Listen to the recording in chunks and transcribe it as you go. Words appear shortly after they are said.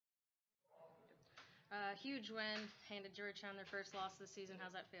Huge win, handed Georgetown their first loss this season.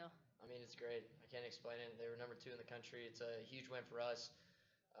 How's that feel? I mean, it's great. I can't explain it. They were #2 in the country. It's a huge win for us.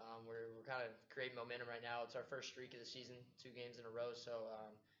 We're kind of creating momentum right now. It's our first streak of the season, 2 games in a row. So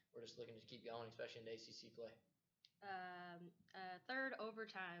we're just looking to keep going, especially in the ACC play. Third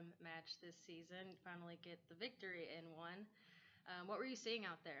overtime match this season. Finally get the victory in one. What were you seeing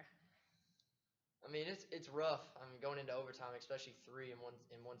out there? I mean, it's rough. I mean, going into overtime, especially 3 in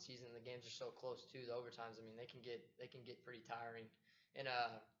one season. The games are so close too. The overtimes, I mean, they can get pretty tiring. And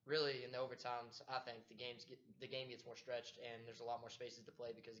really, in the overtimes, I think the game gets more stretched, and there's a lot more spaces to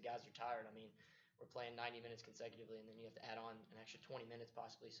play because the guys are tired. I mean, we're playing 90 minutes consecutively, and then you have to add on an extra 20 minutes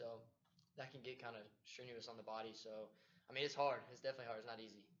possibly. So that can get kind of strenuous on the body. So I mean, it's hard. It's definitely hard. It's not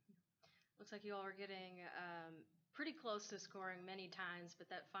easy. Looks like you all are getting pretty close to scoring many times, but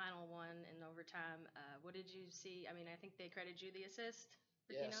that final one in overtime, what did you see? I mean, I think they credited you the assist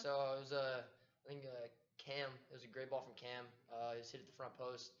for Yeah, Kino. so it was I think Cam. It was a great ball from Cam. He just hit it the front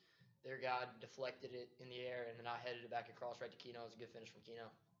post. Their guy deflected it in the air, and then I headed it back across right to Kino. It was a good finish from Kino.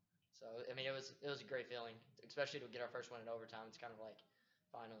 So I mean, it was a great feeling, especially to get our first win in overtime. It's kind of like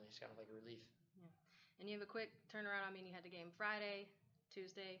finally, it's kind of like a relief. Yeah. And you have a quick turnaround. I mean, you had the game Friday,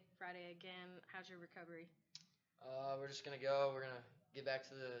 Tuesday, Friday again. How's your recovery? We're just gonna go. We're gonna get back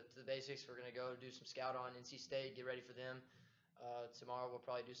to the basics. We're gonna go do some scout on NC State, get ready for them. Tomorrow we'll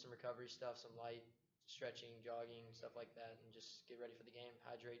probably do some recovery stuff, some light stretching, jogging, stuff like that, and just get ready for the game.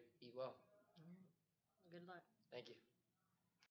 Hydrate, eat well. All right. Good luck. Thank you.